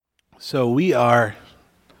So we are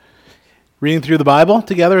reading through the Bible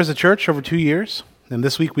together as a church over 2 years. And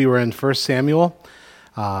this week we were in 1 Samuel,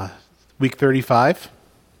 week 35.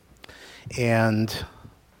 And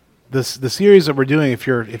the series that we're doing, if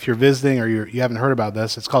you're visiting or you haven't heard about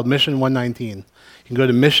this, it's called Mission 119. You can go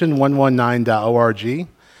to mission119.org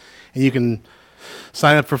and you can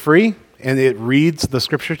sign up for free. And it reads the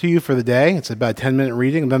scripture to you for the day. It's about a 10-minute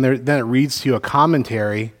reading. And then it reads to you a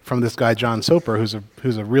commentary from this guy, John Soper, who's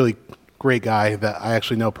a really great guy that I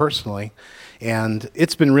actually know personally. And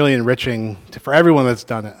it's been really enriching for everyone that's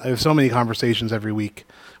done it. I have so many conversations every week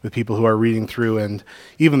with people who are reading through, and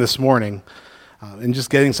even this morning, and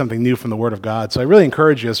just getting something new from the Word of God. So I really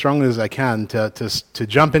encourage you as strongly as I can to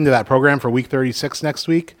jump into that program for week 36 next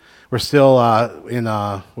week. We're still I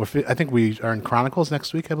think we are in Chronicles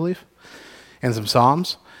next week, I believe, and some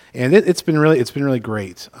Psalms, and it's been really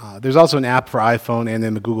great. There's also an app for iPhone and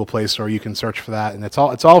in the Google Play Store. You can search for that, and it's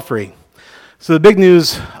all free. So the big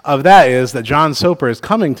news of that is that John Soper is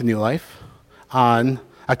coming to New Life on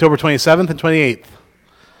October 27th and 28th.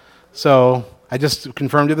 So I just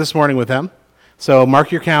confirmed it this morning with him. So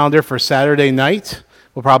mark your calendar for Saturday night.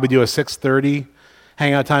 We'll probably do a 6:30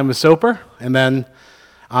 hangout time with Soper, and then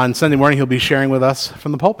on Sunday morning he'll be sharing with us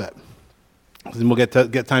from the pulpit. And we'll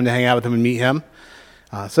get time to hang out with him and meet him.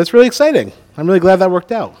 So it's really exciting. I'm really glad that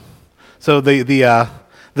worked out. So the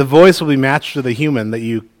voice will be matched to the human that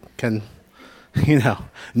you can,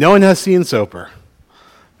 no one has seen Soper,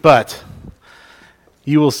 but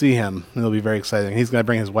you will see him, and it'll be very exciting. He's going to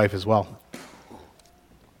bring his wife as well.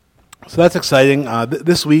 So that's exciting.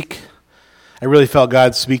 This week, I really felt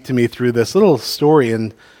God speak to me through this little story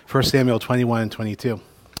in 1 Samuel 21 and 22.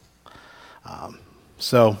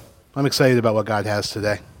 So I'm excited about what God has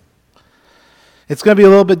today. It's going to be a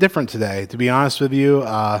little bit different today, to be honest with you.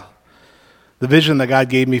 The vision that God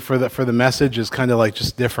gave me for the message is kind of like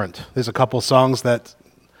just different. There's a couple songs that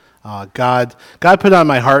God put on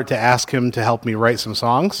my heart to ask him to help me write some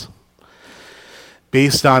songs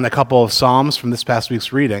based on a couple of Psalms from this past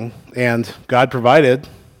week's reading, and God provided.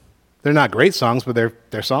 They're not great songs, but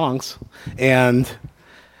they're songs, and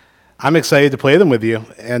I'm excited to play them with you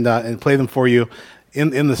and play them for you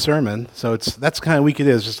in the sermon. So that's the kind of week it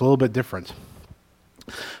is, just a little bit different.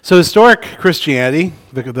 So historic Christianity,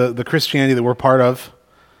 the Christianity that we're part of,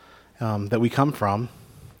 that we come from,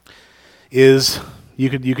 is you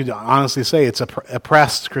could honestly say it's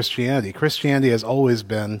oppressed Christianity. Christianity has always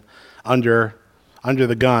been under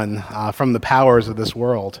the gun from the powers of this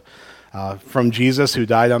world, from Jesus, who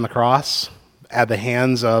died on the cross at the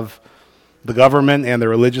hands of the government and the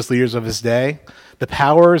religious leaders of his day. The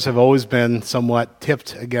powers have always been somewhat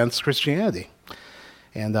tipped against Christianity,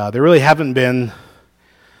 and there really haven't been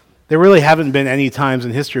any times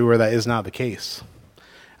in history where that is not the case.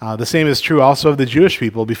 The same is true also of the Jewish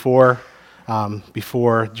people before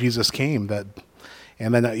Jesus came.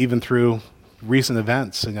 And then even through recent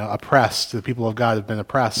events, oppressed. The people of God have been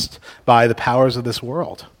oppressed by the powers of this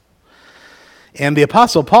world. And the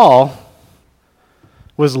Apostle Paul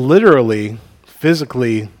was literally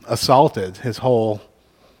physically assaulted his whole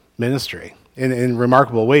ministry in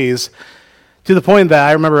remarkable ways, to the point that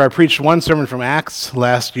I remember I preached one sermon from Acts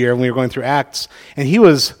last year when we were going through Acts, and he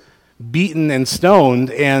was beaten and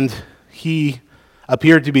stoned, and he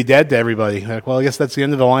appeared to be dead to everybody. Like, well, I guess that's the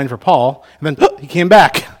end of the line for Paul. And then he came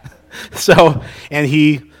back. And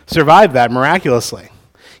he survived that miraculously.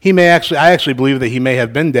 I actually believe that he may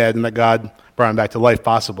have been dead and that God brought him back to life,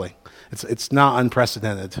 possibly. It's not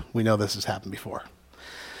unprecedented. We know this has happened before.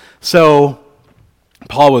 So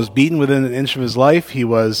Paul was beaten within an inch of his life. He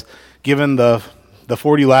was given the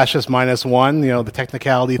 40 lashes minus one, the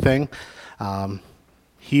technicality thing.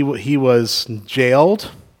 He was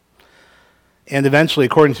jailed, and eventually,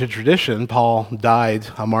 according to tradition, Paul died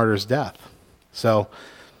a martyr's death. So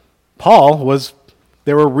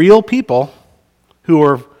there were real people who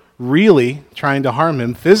were really trying to harm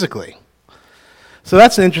him physically. So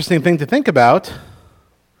that's an interesting thing to think about,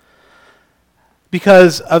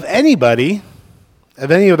 because of any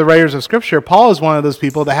of the writers of Scripture, Paul is one of those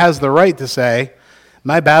people that has the right to say,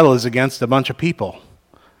 my battle is against a bunch of people.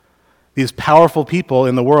 These powerful people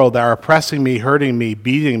in the world that are oppressing me, hurting me,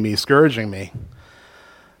 beating me, scourging me.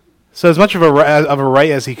 So as much of a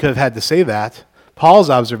right as he could have had to say that,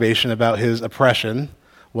 Paul's observation about his oppression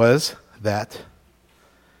was that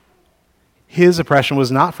his oppression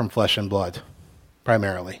was not from flesh and blood,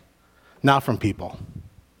 primarily, not from people.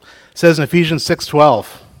 It says in Ephesians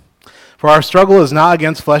 6:12, for our struggle is not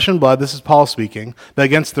against flesh and blood, this is Paul speaking, but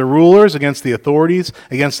against the rulers, against the authorities,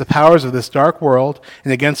 against the powers of this dark world,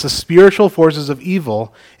 and against the spiritual forces of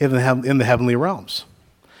evil in the heavenly realms.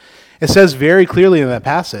 It says very clearly in that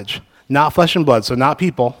passage not flesh and blood, so not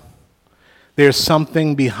people. There's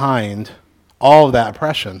something behind all of that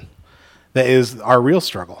oppression that is our real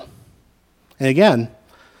struggle. And again,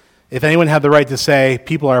 if anyone had the right to say,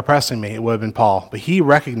 people are oppressing me, it would have been Paul. But he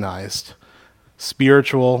recognized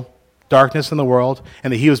spiritual darkness in the world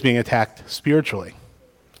and that he was being attacked spiritually.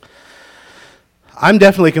 I'm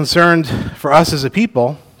definitely concerned for us as a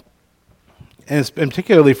people, and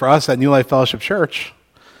particularly for us at New Life Fellowship Church.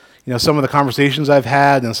 Some of the conversations I've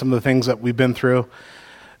had and some of the things that we've been through,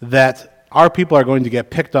 that our people are going to get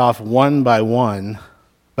picked off one by one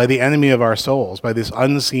by the enemy of our souls, by these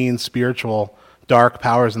unseen spiritual dark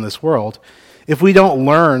powers in this world, if we don't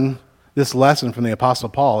learn this lesson from the Apostle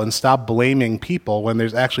Paul and stop blaming people when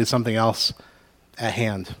there's actually something else at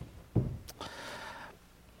hand.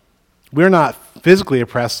 We're not physically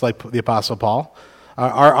oppressed like the Apostle Paul.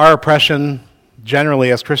 Our oppression generally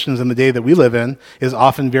as Christians in the day that we live in is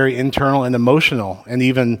often very internal and emotional, and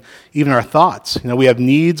even our thoughts. We have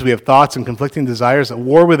needs, we have thoughts and conflicting desires at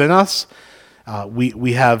war within us.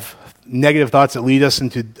 We have negative thoughts that lead us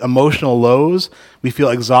into emotional lows. We feel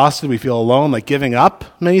exhausted, we feel alone, like giving up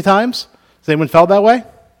many times. Has anyone felt that way?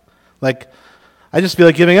 Like, I just feel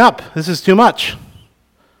like giving up. This is too much. And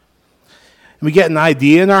we get an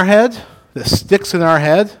idea in our head that sticks in our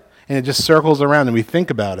head, and it just circles around, and we think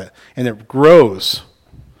about it, and it grows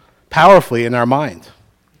powerfully in our mind.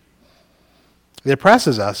 It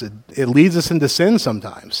oppresses us. It leads us into sin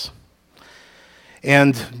sometimes.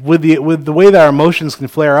 And with the way that our emotions can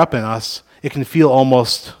flare up in us, it can feel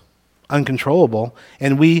almost uncontrollable,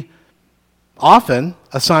 and we often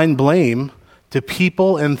assign blame to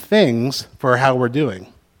people and things for how we're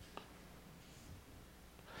doing.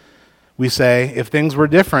 We say, if things were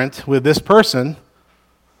different with this person,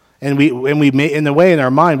 and we in a way in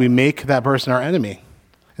our mind, we make that person our enemy,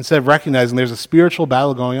 instead of recognizing there's a spiritual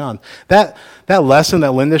battle going on. That lesson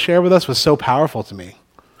that Linda shared with us was so powerful to me.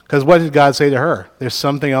 Because what did God say to her? There's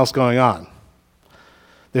something else going on.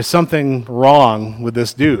 There's something wrong with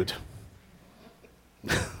this dude.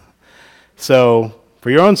 So, for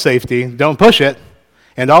your own safety, don't push it,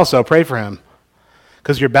 and also pray for him.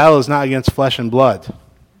 Because your battle is not against flesh and blood.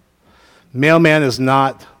 Mailman is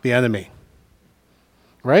not the enemy.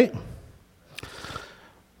 Right?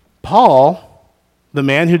 Paul, the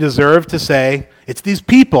man who deserved to say, it's these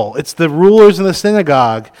people, it's the rulers in the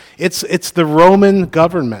synagogue, it's the Roman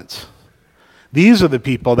government. These are the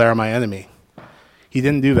people that are my enemy. He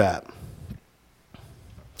didn't do that.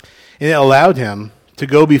 And it allowed him to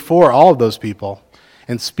go before all of those people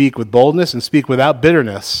and speak with boldness and speak without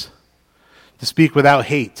bitterness, to speak without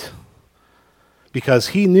hate, because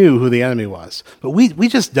he knew who the enemy was. But we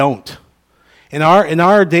just don't. In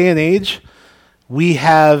our day and age, we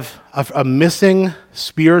have a missing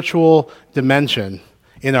spiritual dimension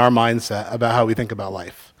in our mindset about how we think about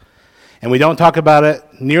life. And we don't talk about it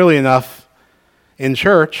nearly enough in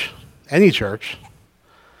church, any church,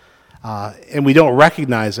 and we don't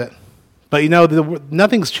recognize it. But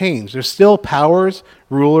nothing's changed. There's still powers,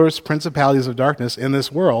 rulers, principalities of darkness in this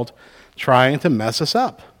world trying to mess us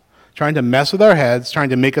up, trying to mess with our heads, trying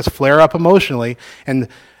to make us flare up emotionally, and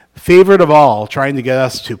favorite of all, trying to get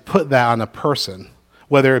us to put that on a person,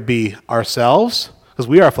 whether it be ourselves, because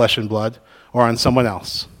we are flesh and blood, or on someone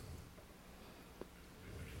else.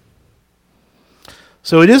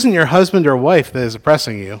 So it isn't your husband or wife that is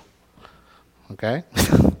oppressing you, okay?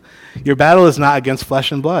 Your battle is not against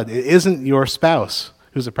flesh and blood. It isn't your spouse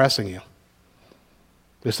who's oppressing you.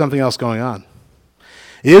 There's something else going on.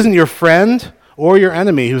 It isn't your friend or your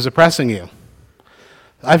enemy who's oppressing you.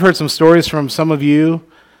 I've heard some stories from some of you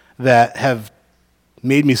that have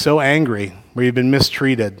made me so angry, where you've been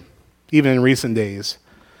mistreated, even in recent days,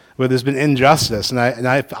 where there's been injustice, and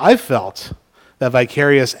I've felt that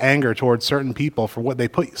vicarious anger towards certain people for what they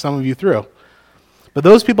put some of you through. But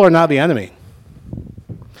those people are not the enemy.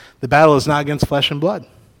 The battle is not against flesh and blood.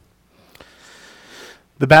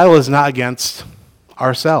 The battle is not against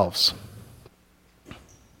ourselves.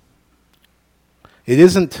 It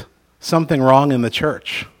isn't something wrong in the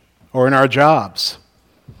church or in our jobs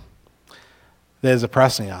that is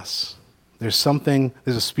oppressing us. There's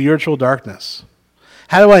a spiritual darkness.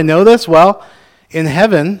 How do I know this? Well, in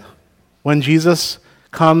heaven, when Jesus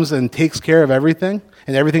comes and takes care of everything,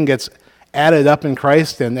 and everything gets added up in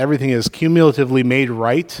Christ, and everything is cumulatively made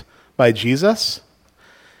right by Jesus,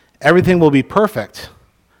 everything will be perfect.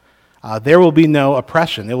 There will be no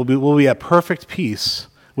oppression. We'll be at perfect peace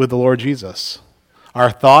with the Lord Jesus. Our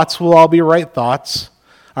thoughts will all be right thoughts.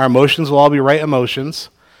 Our emotions will all be right emotions.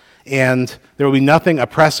 And there will be nothing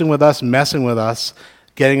oppressing with us, messing with us,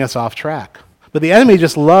 getting us off track. But the enemy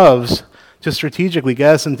just loves to strategically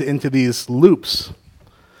get us into these loops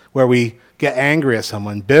where we get angry at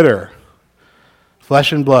someone, bitter,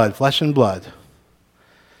 flesh and blood, flesh and blood.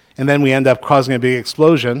 And then we end up causing a big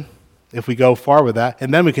explosion if we go far with that,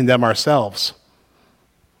 and then we condemn ourselves.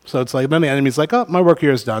 So it's like, then the enemy's like, oh, my work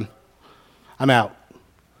here is done. I'm out.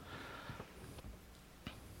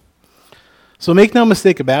 So make no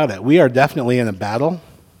mistake about it. We are definitely in a battle.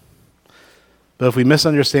 But if we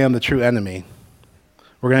misunderstand the true enemy,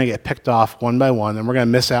 we're going to get picked off one by one, and we're going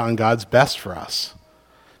to miss out on God's best for us.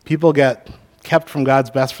 People get kept from God's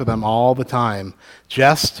best for them all the time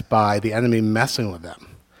just by the enemy messing with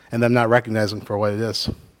them and them not recognizing for what it is.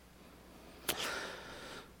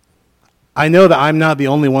 I know that I'm not the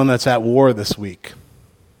only one that's at war this week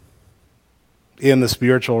in the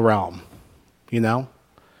spiritual realm, And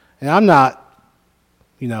I'm not,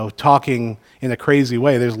 talking in a crazy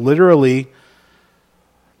way. There's literally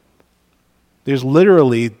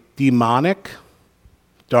demonic,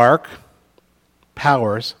 dark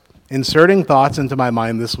powers inserting thoughts into my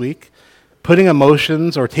mind this week, putting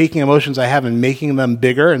emotions or taking emotions I have and making them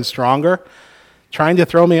bigger and stronger, trying to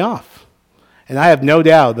throw me off. And I have no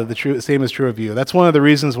doubt that the same is true of you. That's one of the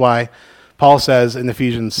reasons why Paul says in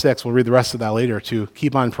Ephesians 6, we'll read the rest of that later, to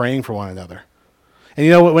keep on praying for one another.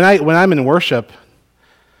 And when I'm in worship,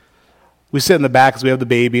 we sit in the back because we have the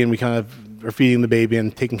baby and we kind of are feeding the baby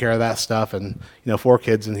and taking care of that stuff, and 4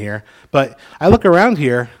 kids in here. But I look around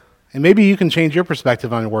here, and maybe you can change your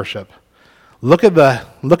perspective on worship. Look at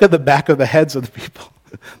the back of the heads of the people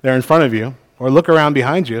that are in front of you, or look around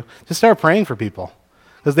behind you. Just start praying for people,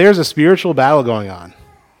 because there's a spiritual battle going on,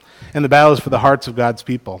 and the battle is for the hearts of God's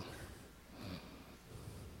people.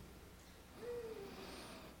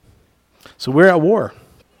 So we're at war.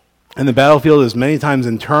 And the battlefield is many times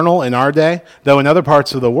internal in our day, though in other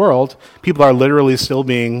parts of the world, people are literally still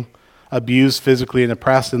being abused physically and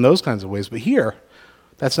oppressed in those kinds of ways. But here,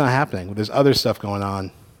 that's not happening. There's other stuff going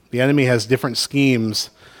on. The enemy has different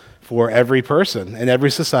schemes for every person and every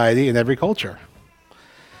society and every culture.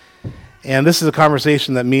 And this is a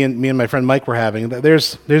conversation that me and my friend Mike were having, that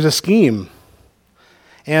there's a scheme.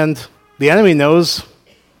 And the enemy knows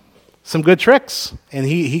some good tricks, and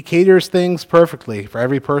he caters things perfectly for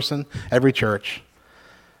every person, every church,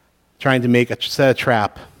 trying to set a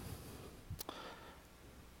trap.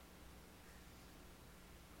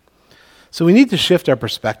 So we need to shift our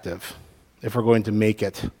perspective if we're going to make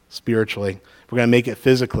it spiritually, if we're going to make it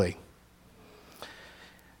physically.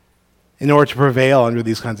 In order to prevail under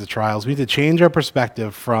these kinds of trials, we need to change our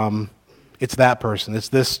perspective from, it's that person, it's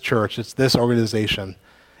this church, it's this organization,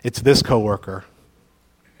 it's this coworker,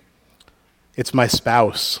 it's my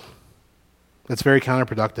spouse. That's very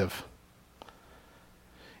counterproductive.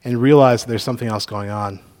 And realize that there's something else going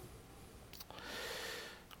on.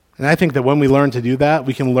 And I think that when we learn to do that,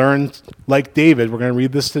 we can learn, like David, we're going to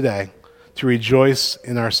read this today, to rejoice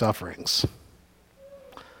in our sufferings.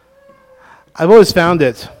 I've always found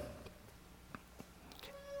it,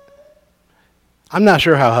 I'm not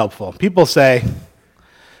sure how helpful. People say,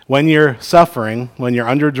 when you're suffering, when you're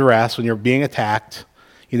under duress, when you're being attacked,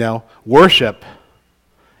 worship,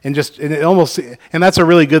 and that's a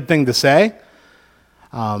really good thing to say,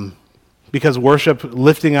 because worship,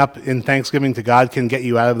 lifting up in thanksgiving to God, can get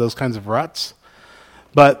you out of those kinds of ruts.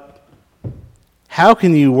 But how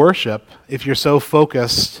can you worship if you're so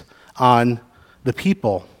focused on the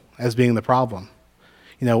people as being the problem?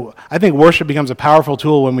 I think worship becomes a powerful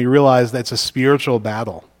tool when we realize that it's a spiritual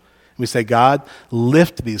battle. We say, God,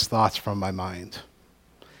 lift these thoughts from my mind.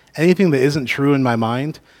 Anything that isn't true in my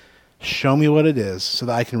mind, show me what it is so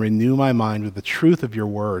that I can renew my mind with the truth of your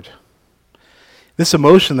word. This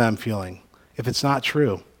emotion that I'm feeling, if it's not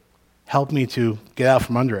true, help me to get out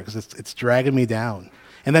from under it, because it's dragging me down.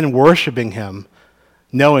 And then worshiping him,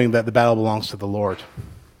 knowing that the battle belongs to the Lord.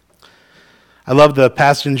 I love the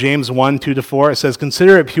passage in James 1, 2-4. It says,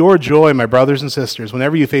 "Consider it pure joy, my brothers and sisters,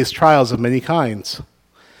 whenever you face trials of many kinds,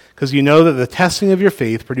 because you know that the testing of your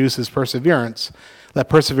faith produces perseverance. Let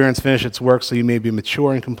perseverance finish its work so you may be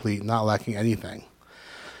mature and complete, not lacking anything."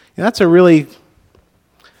 And that's a really,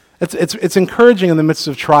 it's encouraging in the midst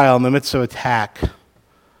of trial, in the midst of attack,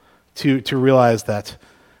 to realize that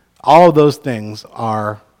all of those things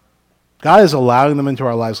are, God is allowing them into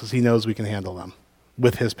our lives because he knows we can handle them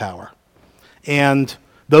with his power. And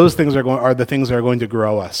those things are the things that are going to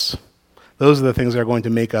grow us. Those are the things that are going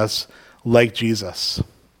to make us like Jesus.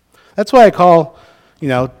 That's why I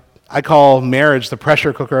call marriage the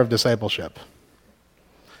pressure cooker of discipleship,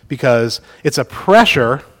 because it's a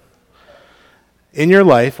pressure in your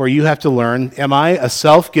life where you have to learn, am I a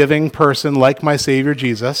self-giving person like my Savior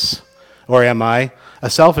Jesus, or am I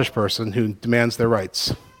a selfish person who demands their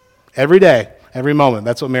rights? Every day, every moment,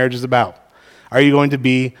 that's what marriage is about. Are you going to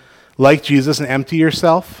be like Jesus and empty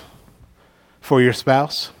yourself for your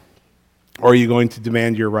spouse? Or are you going to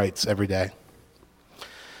demand your rights every day?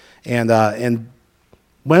 And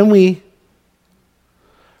when we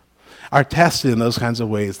are tested in those kinds of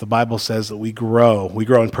ways, the Bible says that we grow. We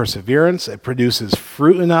grow in perseverance. It produces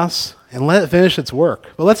fruit in us, and let it finish its work.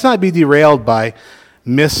 But let's not be derailed by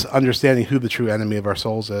misunderstanding who the true enemy of our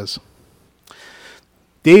souls is.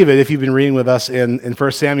 David, if you've been reading with us in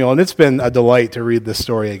 1 Samuel, and it's been a delight to read this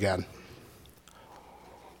story again.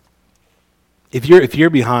 If you're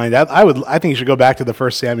behind, I think you should go back to the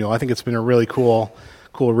 1 Samuel. I think it's been a really cool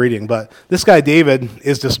reading. But this guy David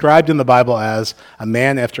is described in the Bible as a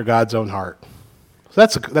man after God's own heart. So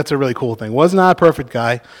that's a really cool thing. Was not a perfect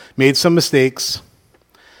guy, made some mistakes,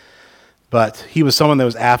 but he was someone that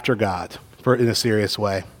was after God in a serious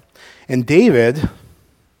way. And David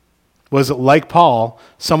was, like Paul,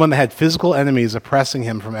 someone that had physical enemies oppressing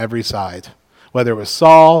him from every side, whether it was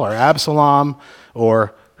Saul or Absalom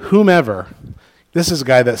or whomever. This is a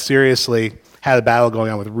guy that seriously had a battle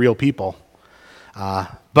going on with real people.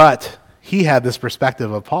 But he had this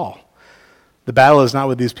perspective of Paul. The battle is not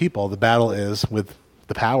with these people. The battle is with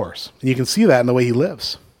the powers. And you can see that in the way he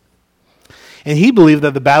lives. And he believed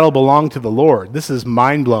that the battle belonged to the Lord. This is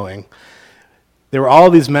mind-blowing. There were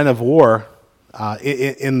all these men of war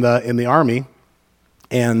in the army,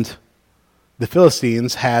 and the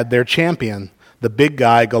Philistines had their champion, the big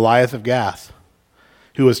guy, Goliath of Gath,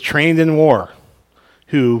 who was trained in war,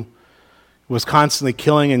 who was constantly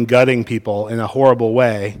killing and gutting people in a horrible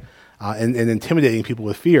way and intimidating people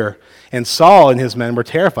with fear. And Saul and his men were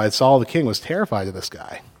terrified. Saul the king was terrified of this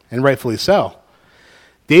guy, and rightfully so.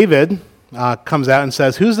 David comes out and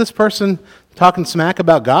says, "Who's this person talking smack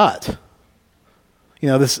about God?" You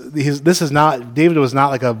know, this is not, David was not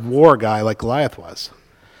like a war guy like Goliath was.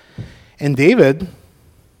 And David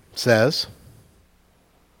says,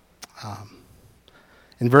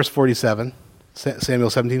 in verse 47, Samuel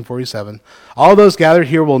 17:47, "All those gathered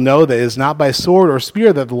here will know that it is not by sword or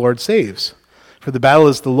spear that the Lord saves, for the battle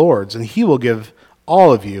is the Lord's, and he will give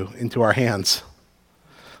all of you into our hands."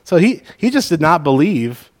 So he just did not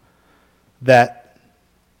believe that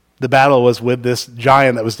the battle was with this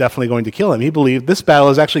giant that was definitely going to kill him. He believed this battle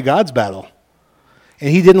is actually God's battle.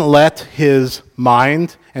 And he didn't let his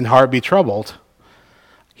mind and heart be troubled.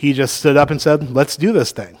 He just stood up and said, "Let's do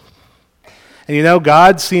this thing." And you know,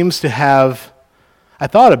 God seems to have, I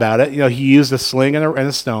thought about it, you know, he used a sling and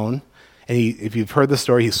a stone, and if you've heard the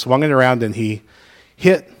story, he swung it around and he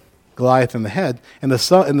hit Goliath in the head, and the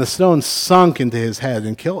stone sunk into his head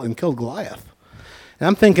and killed Goliath. And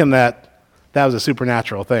I'm thinking that was a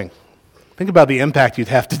supernatural thing. Think about the impact you'd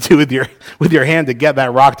have to do with your hand to get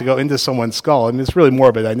that rock to go into someone's skull. I mean, it's really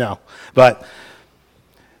morbid, I know. But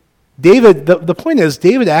David, the point is,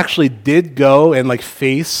 David actually did go and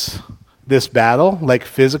face this battle,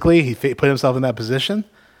 physically. He put himself in that position.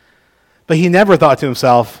 But he never thought to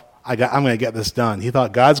himself, I'm going to get this done. He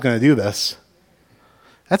thought, God's going to do this.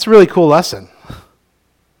 That's a really cool lesson.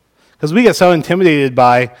 Because we get so intimidated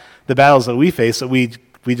by the battles that we face that we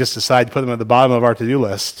just decide to put them at the bottom of our to-do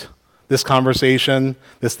list. This conversation,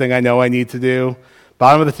 this thing I know I need to do,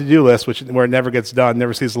 bottom of the to-do list, where it never gets done,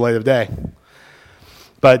 never sees the light of day.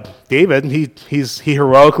 But David, he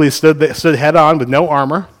heroically stood head on with no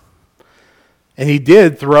armor, and he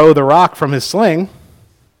did throw the rock from his sling.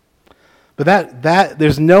 But that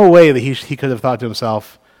there's no way that he could have thought to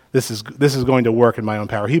himself, this is going to work in my own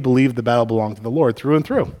power. He believed the battle belonged to the Lord through and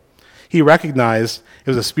through. He recognized it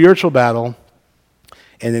was a spiritual battle,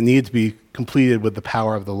 and it needed to be completed with the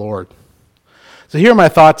power of the Lord. So here are my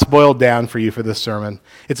thoughts boiled down for you for this sermon.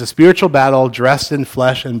 It's a spiritual battle dressed in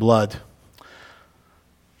flesh and blood.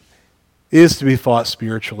 It is to be fought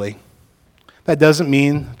spiritually. That doesn't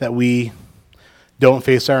mean that we don't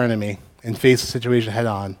face our enemy and face the situation head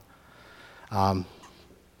on.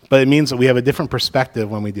 But it means that we have a different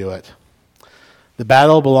perspective when we do it. The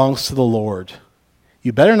battle belongs to the Lord.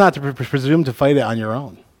 You better not presume to fight it on your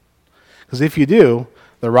own. Because if you do,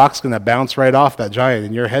 the rock's going to bounce right off that giant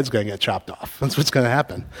and your head's going to get chopped off. That's what's going to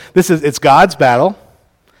happen. It's God's battle,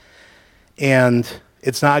 and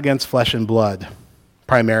it's not against flesh and blood,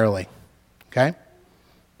 primarily. Okay?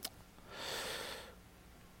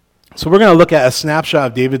 So we're going to look at a snapshot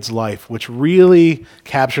of David's life, which really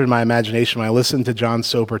captured my imagination when I listened to John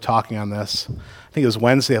Soper talking on this. I think it was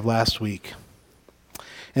Wednesday of last week.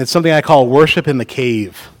 And it's something I call worship in the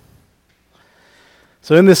cave.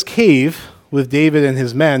 So in this cave, with David and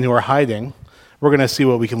his men who are hiding, we're going to see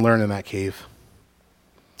what we can learn in that cave.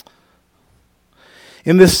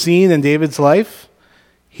 In this scene in David's life,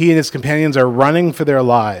 he and his companions are running for their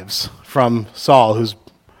lives from Saul, who's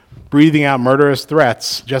breathing out murderous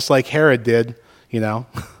threats, just like Herod did,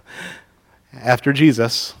 after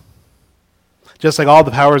Jesus, just like all the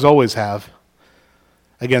powers always have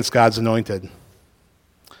against God's anointed.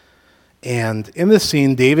 And in this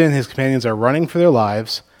scene, David and his companions are running for their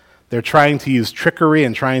lives. They're trying to use trickery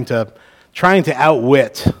and trying to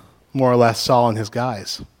outwit, more or less, Saul and his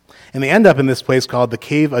guys. And they end up in this place called the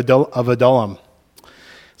Cave of Adullam.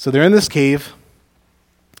 So they're in this cave,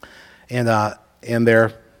 and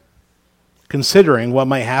they're considering what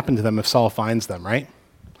might happen to them if Saul finds them, right?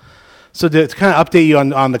 So to kind of update you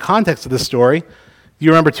on the context of this story, you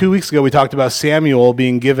remember 2 weeks ago we talked about Samuel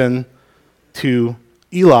being given to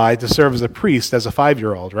Eli to serve as a priest as a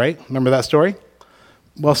 5-year-old, right? Remember that story?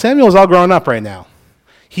 Well, Samuel's all grown up right now.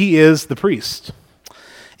 He is the priest.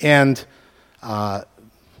 And the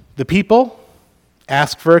people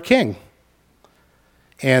ask for a king.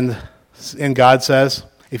 And God says,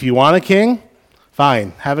 if you want a king,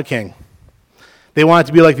 fine, have a king. They want it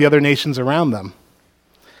to be like the other nations around them.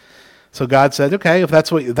 So God said, okay, if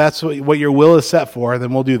that's what your will is set for,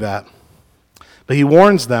 then we'll do that. But he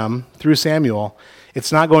warns them through Samuel,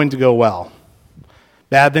 it's not going to go well.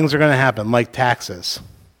 Bad things are going to happen, like taxes.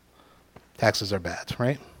 Taxes are bad,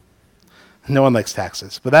 right? No one likes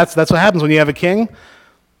taxes. But that's what happens when you have a king.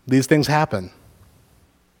 These things happen.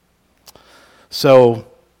 So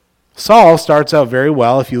Saul starts out very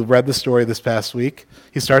well. If you read the story this past week,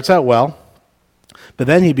 he starts out well. But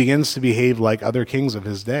then he begins to behave like other kings of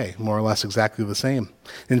his day, more or less exactly the same.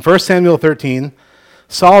 In 1 Samuel 13,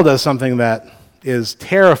 Saul does something that is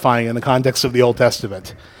terrifying in the context of the Old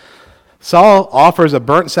Testament. Saul offers a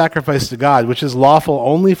burnt sacrifice to God, which is lawful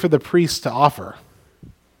only for the priest to offer.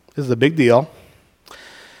 This is a big deal.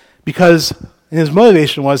 Because his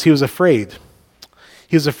motivation was he was afraid.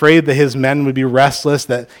 He was afraid that his men would be restless,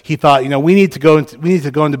 that he thought, we need to go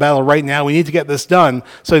into battle right now. We need to get this done.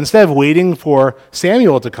 So instead of waiting for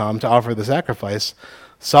Samuel to come to offer the sacrifice,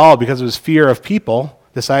 Saul, because of his fear of people,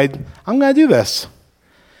 decided, I'm going to do this.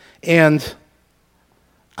 And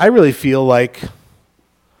I really feel like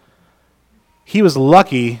he was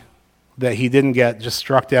lucky that he didn't get just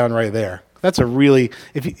struck down right there. That's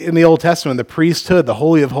in the Old Testament, the priesthood, the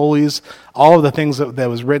Holy of Holies, all of the things that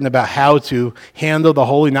was written about how to handle the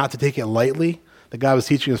holy, not to take it lightly, that God was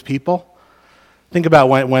teaching his people. Think about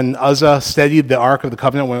when Uzzah steadied the Ark of the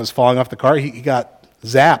Covenant when it was falling off the cart, he got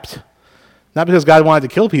zapped. Not because God wanted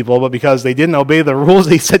to kill people, but because they didn't obey the rules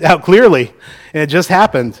that he set out clearly. And it just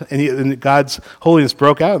happened, and God's holiness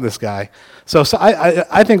broke out in this guy. So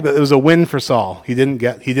I think that it was a win for Saul. He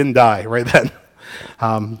didn't die right then.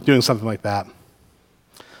 Doing something like that.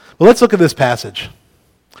 Well, let's look at this passage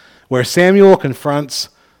where Samuel confronts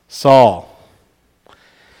Saul.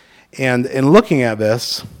 And in looking at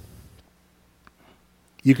this,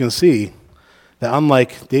 you can see that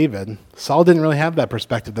unlike David, Saul didn't really have that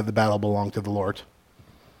perspective that the battle belonged to the Lord.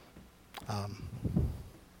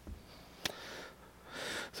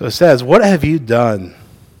 So it says, "What have you done?"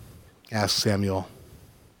 asked Samuel.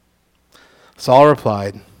 Saul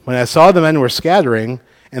replied, "When I saw the men were scattering,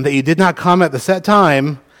 and that you did not come at the set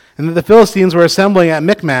time, and that the Philistines were assembling at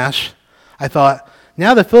Michmash, I thought,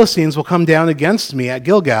 now the Philistines will come down against me at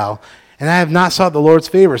Gilgal, and I have not sought the Lord's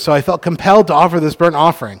favor, so I felt compelled to offer this burnt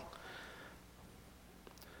offering."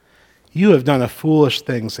 "You have done a foolish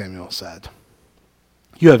thing," Samuel said.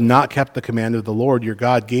 "You have not kept the command of the Lord your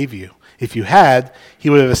God gave you. If you had, he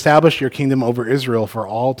would have established your kingdom over Israel for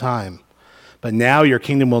all time. But now your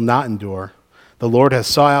kingdom will not endure. The Lord has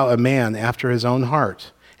sought out a man after his own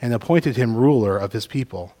heart and appointed him ruler of his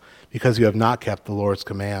people, because you have not kept the Lord's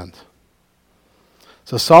command."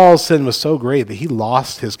 So Saul's sin was so great that he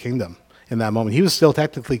lost his kingdom in that moment. He was still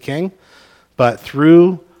technically king, but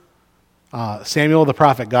through Samuel the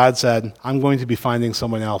prophet, God said, "I'm going to be finding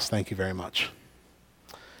someone else, thank you very much."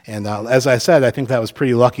 And as I said, I think that was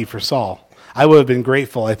pretty lucky for Saul. I would have been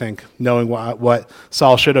grateful, I think, knowing what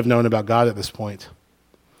Saul should have known about God at this point.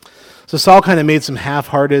 So Saul kind of made some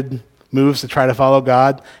half-hearted moves to try to follow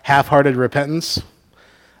God, half-hearted repentance,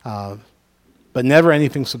 but never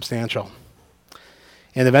anything substantial.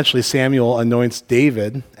 And eventually Samuel anoints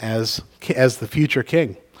David as the future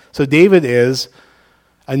king. So David is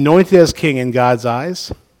anointed as king in God's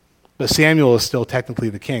eyes, but Samuel is still technically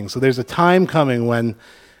the king. So there's a time coming when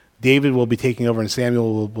David will be taking over and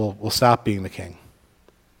Samuel will stop being the king.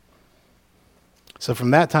 So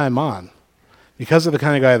from that time on, because of the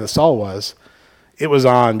kind of guy that Saul was, it was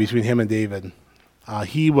on between him and David.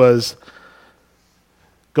 He was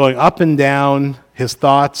going up and down his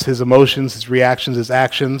thoughts, his emotions, his reactions, his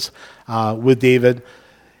actions with David,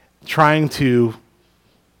 trying to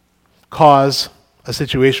cause a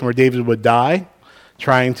situation where David would die,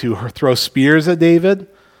 trying to throw spears at David,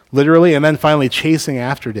 literally, and then finally chasing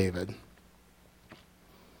after David.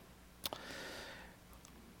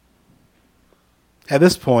 At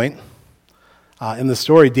this point in the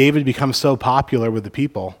story, David becomes so popular with the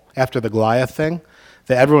people after the Goliath thing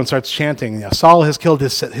that everyone starts chanting, Saul has killed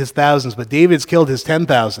his thousands, but David's killed his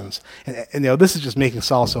 10,000s. And this is just making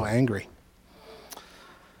Saul so angry.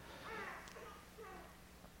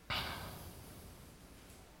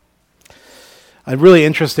 A really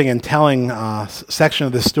interesting and telling section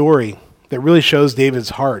of this story that really shows David's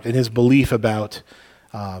heart and his belief about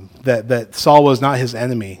that Saul was not his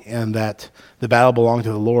enemy and that the battle belonged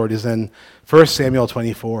to the Lord is in 1 Samuel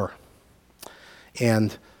 24.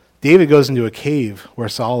 And David goes into a cave where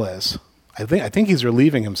Saul is. I think he's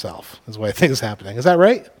relieving himself, is what I think is happening. Is that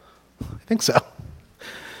right? I think so.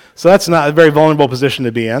 So that's not a very vulnerable position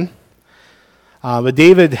to be in. But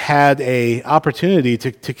David had an opportunity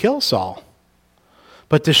to kill Saul.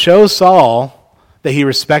 But to show Saul that he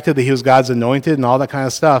respected that he was God's anointed and all that kind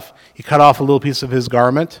of stuff, he cut off a little piece of his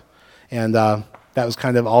garment, and that was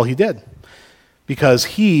kind of all he did. Because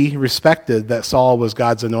he respected that Saul was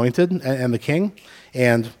God's anointed and the king,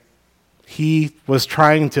 and he was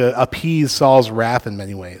trying to appease Saul's wrath in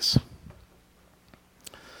many ways.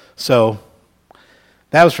 So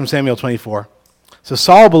that was from Samuel 24. So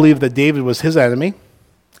Saul believed that David was his enemy,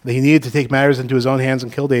 that he needed to take matters into his own hands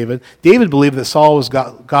and kill David. David believed that Saul was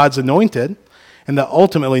God's anointed and that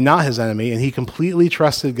ultimately not his enemy, and he completely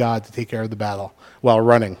trusted God to take care of the battle while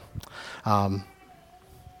running.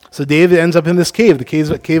 So David ends up in this cave, the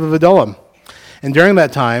cave of Adullam. And during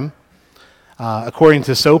that time, according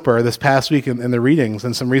to Soper, this past week in the readings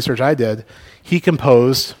and some research I did, he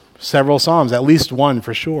composed several psalms, at least one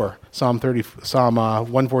for sure, Psalm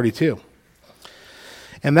 142.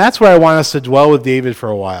 And that's where I want us to dwell with David for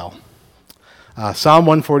a while. Psalm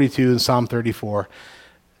 142 and Psalm 34.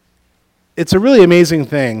 It's a really amazing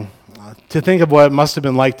thing to think of what it must have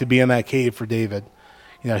been like to be in that cave for David.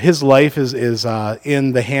 His life is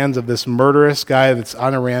in the hands of this murderous guy that's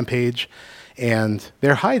on a rampage, and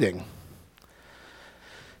they're hiding.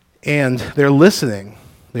 And they're listening.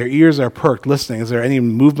 Their ears are perked, listening. Is there any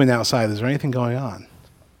movement outside? Is there anything going on?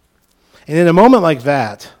 And in a moment like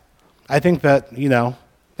that, I think that,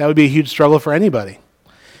 that would be a huge struggle for anybody.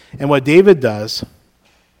 And what David does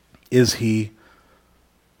is he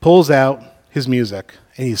pulls out his music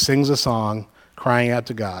and he sings a song crying out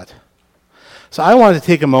to God. So I wanted to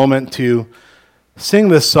take a moment to sing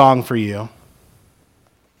this song for you.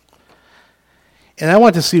 And I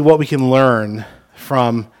want to see what we can learn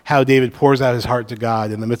from how David pours out his heart to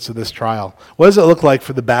God in the midst of this trial. What does it look like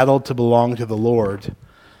for the battle to belong to the Lord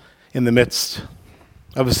in the midst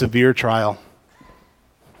of a severe trial?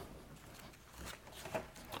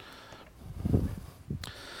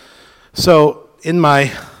 So in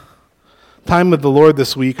my time with the Lord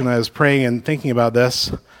this week, when I was praying and thinking about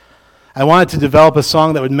this, I wanted to develop a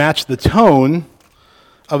song that would match the tone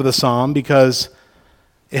of the psalm because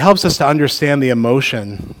it helps us to understand the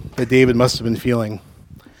emotion that David must have been feeling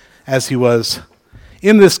as he was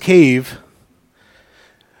in this cave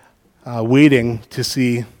waiting to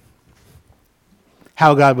see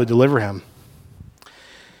how God would deliver him.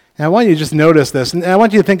 And I want you to just notice this, and I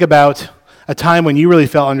want you to think about a time when you really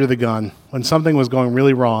fell under the gun, when something was going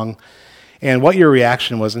really wrong, and what your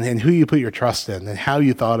reaction was, and who you put your trust in, and how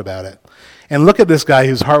you thought about it. And look at this guy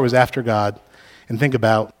whose heart was after God, and think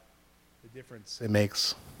about the difference it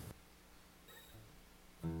makes.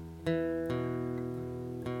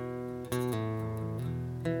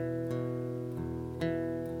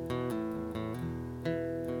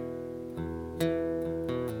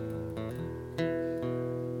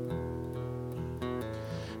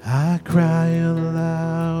 I cry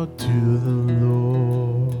aloud to the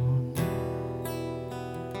Lord.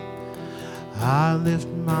 I lift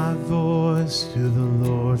my voice to the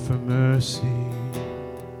Lord for mercy.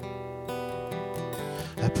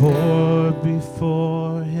 I pour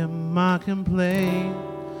before him my complaint,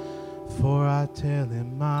 for I tell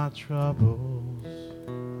him my troubles.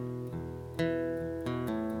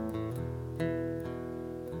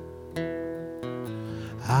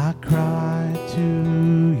 I cry to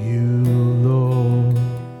you, Lord.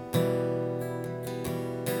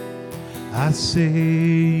 I say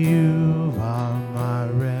you are my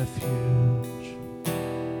refuge.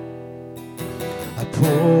 I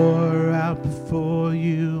pour out before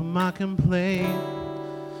you my complaint.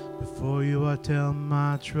 Before you I tell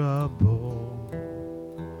my trouble.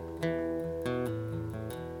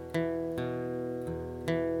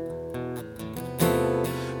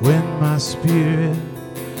 When my spirit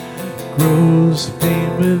grows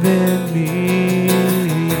faint within me,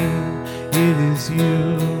 It is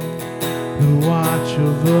you who watch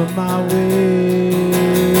over my way.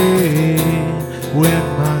 When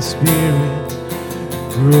my spirit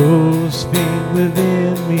grows faint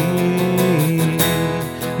within me,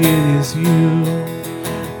 it is you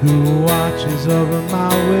who watches over my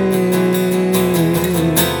way.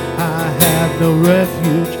 I have no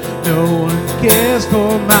refuge, no one cares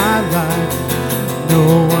for my life.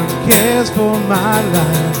 No one cares for my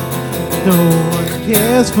life. No one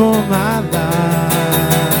cares for my life.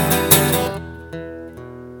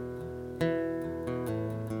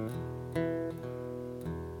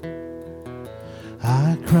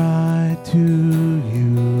 I cry to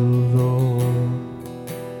you, Lord.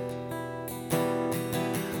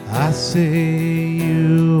 I say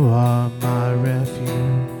you are my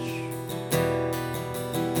refuge.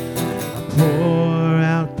 I pour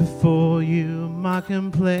out before you my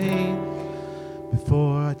complaint,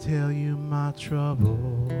 before I tell you my trouble.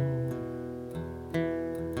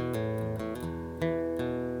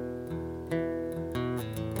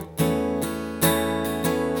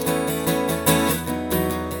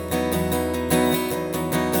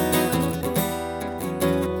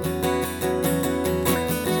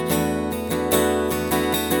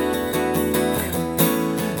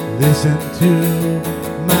 Listen to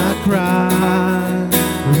my cry,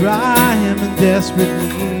 for I am in desperate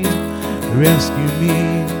need. Rescue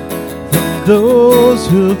me from those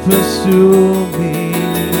who pursue me.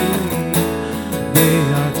 They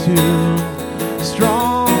are too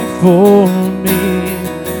strong for me.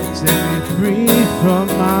 Set me free from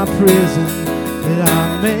my prison, that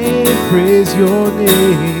I may praise your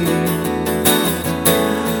name.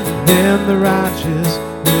 Then the righteous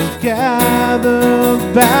will gather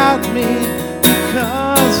about me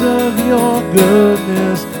because of your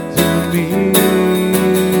goodness to me.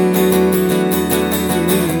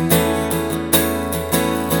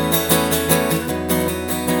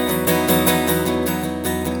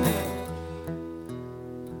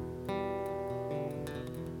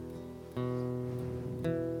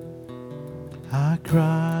 I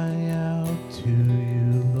cry out to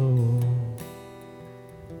you, Lord.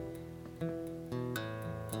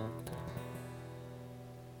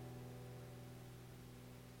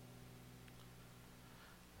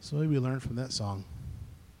 So what did we learn from that song?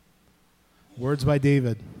 Words by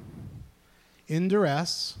David. In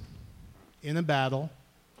duress, in a battle,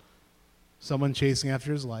 someone chasing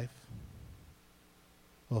after his life.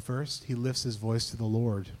 Well, first, he lifts his voice to the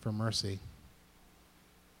Lord for mercy.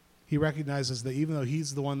 He recognizes that even though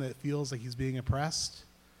he's the one that feels like he's being oppressed,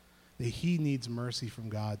 that he needs mercy from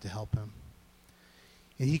God to help him.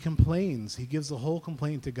 And he complains. He gives the whole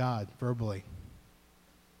complaint to God verbally.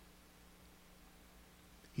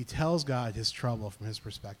 He tells God his trouble from his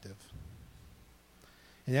perspective.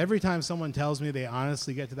 And every time someone tells me they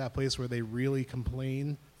honestly get to that place where they really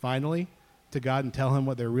complain, finally, to God and tell him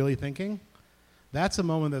what they're really thinking, that's a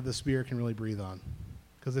moment that the Spirit can really breathe on.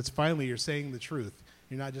 Because it's finally you're saying the truth.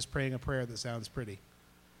 You're not just praying a prayer that sounds pretty.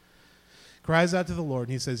 Cries out to the Lord,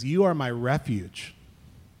 and he says, you are my refuge.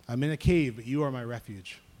 I'm in a cave, but you are my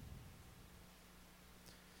refuge.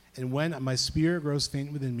 And when my spirit grows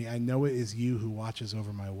faint within me, I know it is you who watches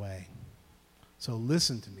over my way. So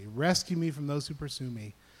listen to me. Rescue me from those who pursue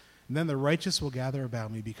me. And then the righteous will gather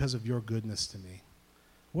about me because of your goodness to me.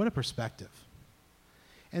 What a perspective.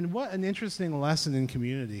 And what an interesting lesson in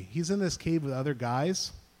community. He's in this cave with other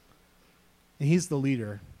guys, and he's the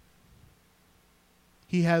leader.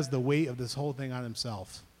 He has the weight of this whole thing on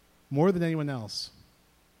himself, more than anyone else.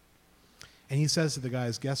 And he says to the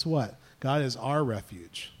guys, guess what? God is our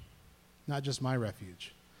refuge. Not just my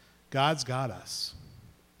refuge. God's got us.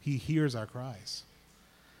 He hears our cries.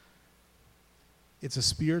 It's a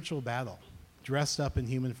spiritual battle, dressed up in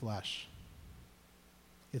human flesh.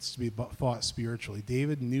 It's to be fought spiritually.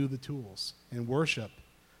 David knew the tools in worship,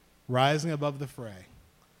 rising above the fray,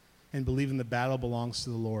 and believing the battle belongs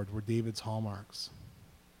to the Lord were David's hallmarks.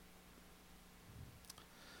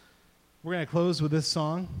 We're going to close with this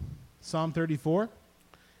song, Psalm 34.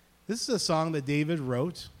 This is a song that David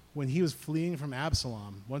wrote when he was fleeing from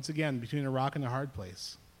Absalom, once again, between a rock and a hard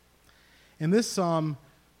place. And this psalm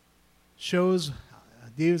shows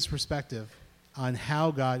David's perspective on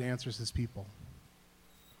how God answers his people.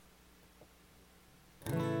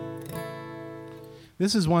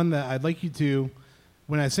 This is one that I'd like you to,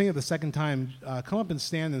 when I sing it the second time, come up and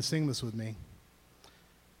stand and sing this with me.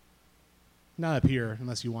 Not up here,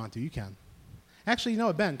 unless you want to. You can. Actually, you know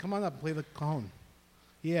what, Ben, come on up and play the cajon.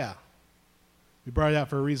 Yeah. We brought it out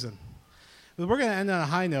for a reason. But we're going to end on a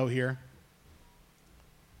high note here.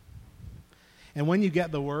 And when you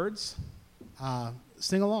get the words,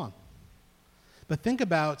 sing along. But think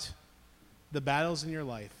about the battles in your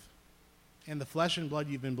life and the flesh and blood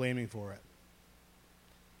you've been blaming for it.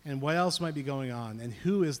 And what else might be going on, and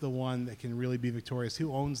who is the one that can really be victorious?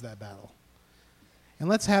 Who owns that battle? And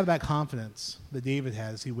let's have that confidence that David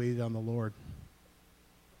had as he waited on the Lord.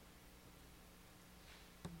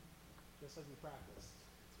 Just as we practiced.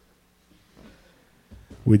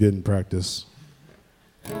 We didn't practice.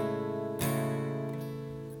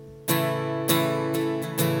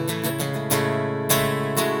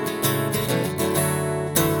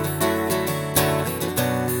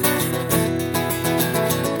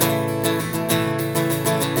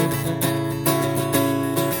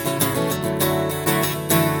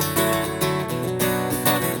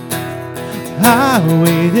 I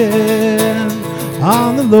waited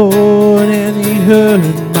on the Lord and he heard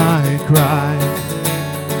my cry.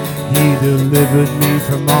 He delivered me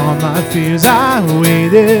from all my fears. I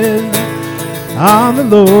waited on the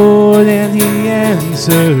Lord and he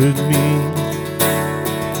answered me.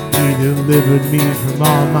 He delivered me from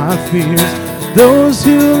all my fears. Those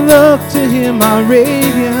who look to him are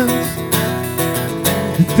radiant.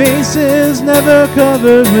 Their faces never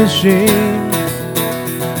covered with shame.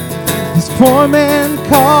 This poor man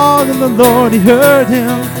called and the Lord, he heard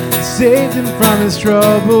him, saved him from his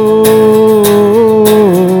troubles.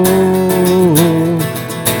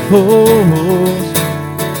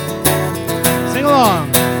 Sing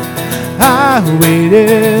along. I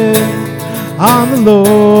waited on the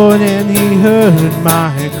Lord and he heard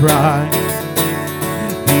my cry.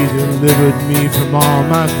 He delivered me from all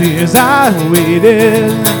my fears. I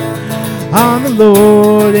waited on the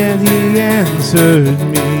Lord and he answered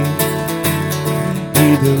me.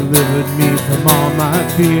 He delivered me from all my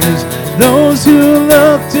fears. Those who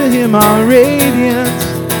look to him are radiant.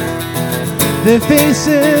 Their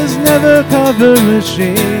faces never covered with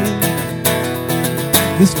shame.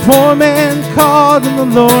 This poor man called and the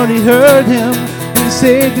Lord, he heard him and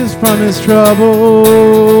saved us from his trouble.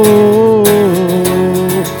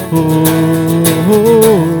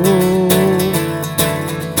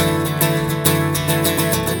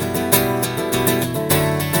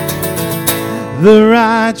 The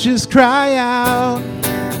righteous cry out,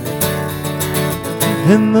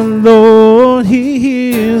 and the Lord, he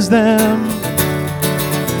hears them.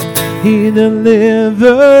 He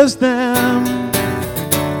delivers them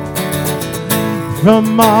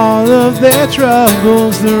from all of their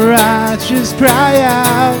troubles. The righteous cry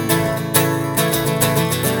out,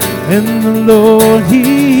 and the Lord,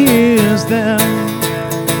 he hears them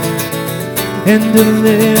and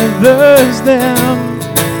delivers them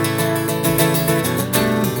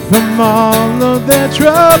from all of their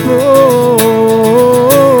troubles.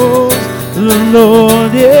 The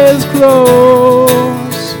Lord is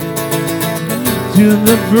close to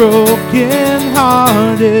the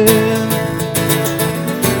broken-hearted,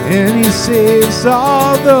 and he saves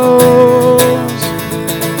all those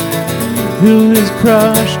who is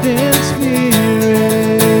crushed in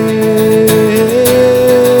spirit.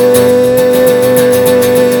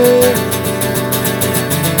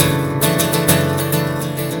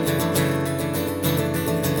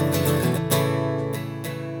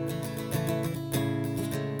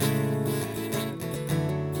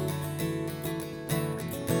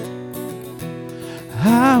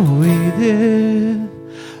 I waited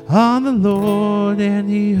on the Lord and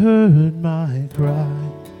he heard my cry.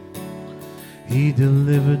 He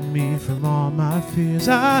delivered me from all my fears.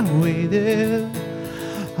 I waited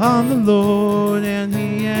on the Lord and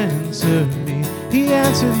he answered me. He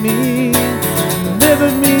answered me,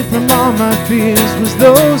 delivered me from all my fears. Was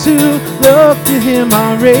those who look to him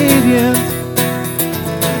are radiant.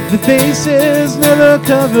 The faces never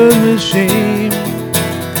covered with shame.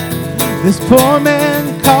 This poor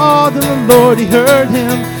man called and the Lord, he heard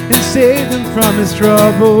him and saved him from his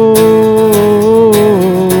trouble.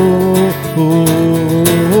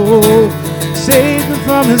 Saved him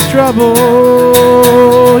from his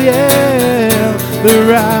trouble, yeah. The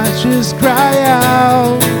righteous cry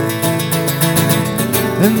out,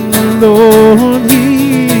 and the Lord,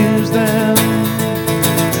 he hears them.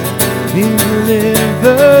 He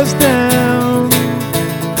delivers them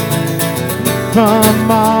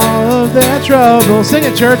from all of their trouble. Sing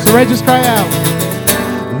it, church. The righteous cry out.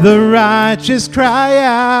 The righteous cry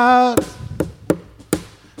out,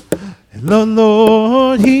 and the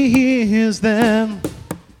Lord, he hears them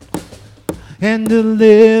and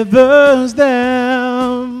delivers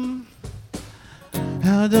them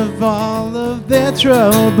out of all of their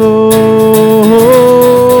troubles.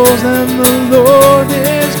 And the Lord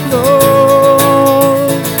is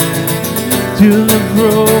close to the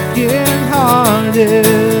broken-hearted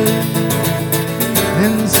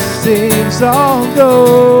and saves all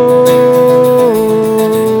those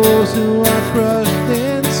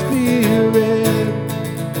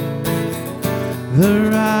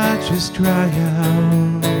just cry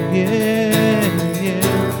out, yeah,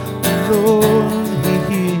 yeah. The Lord,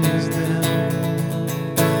 He hears them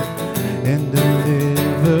and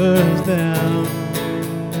delivers them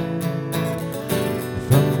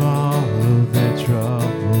from all of their troubles.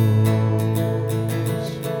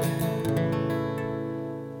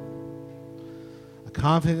 A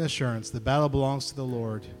confident assurance, the battle belongs to the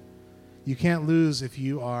Lord. You can't lose if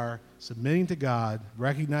you are submitting to God,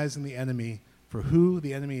 recognizing the enemy for who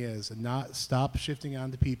the enemy is, and not stop shifting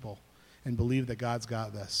onto people and believe that God's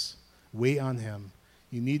got this. Wait on Him.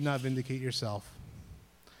 You need not vindicate yourself.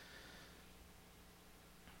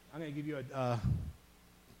 I'm going to give you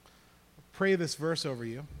pray this verse over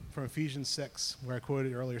you from Ephesians 6, where I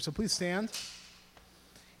quoted earlier. So please stand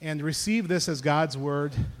and receive this as God's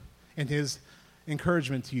word and His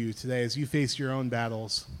encouragement to you today as you face your own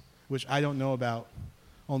battles, which I don't know about,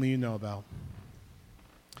 only you know about.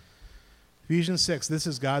 Ephesians 6, this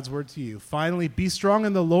is God's word to you. Finally, be strong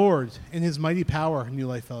in the Lord and His mighty power, New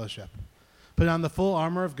Life Fellowship. Put on the full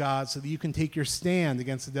armor of God so that you can take your stand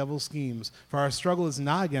against the devil's schemes. For our struggle is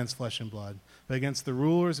not against flesh and blood, but against the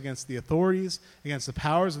rulers, against the authorities, against the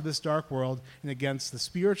powers of this dark world, and against the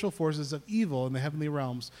spiritual forces of evil in the heavenly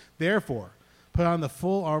realms. Therefore, put on the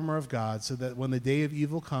full armor of God so that when the day of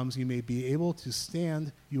evil comes, you may be able to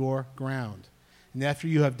stand your ground. And after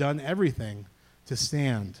you have done everything, to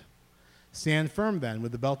stand. Stand firm then,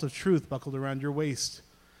 with the belt of truth buckled around your waist,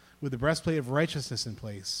 with the breastplate of righteousness in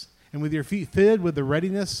place, and with your feet fitted with the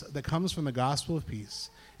readiness that comes from the gospel of peace.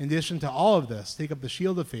 In addition to all of this, take up the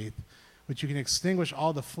shield of faith, which you can extinguish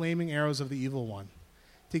all the flaming arrows of the evil one.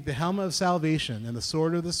 Take the helmet of salvation and the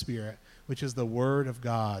sword of the Spirit, which is the word of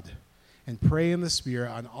God, and pray in the Spirit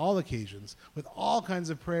on all occasions with all kinds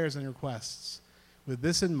of prayers and requests. With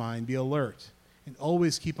this in mind, be alert and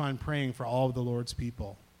always keep on praying for all of the Lord's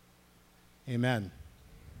people. Amen.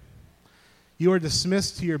 You are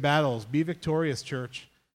dismissed to your battles. Be victorious, church.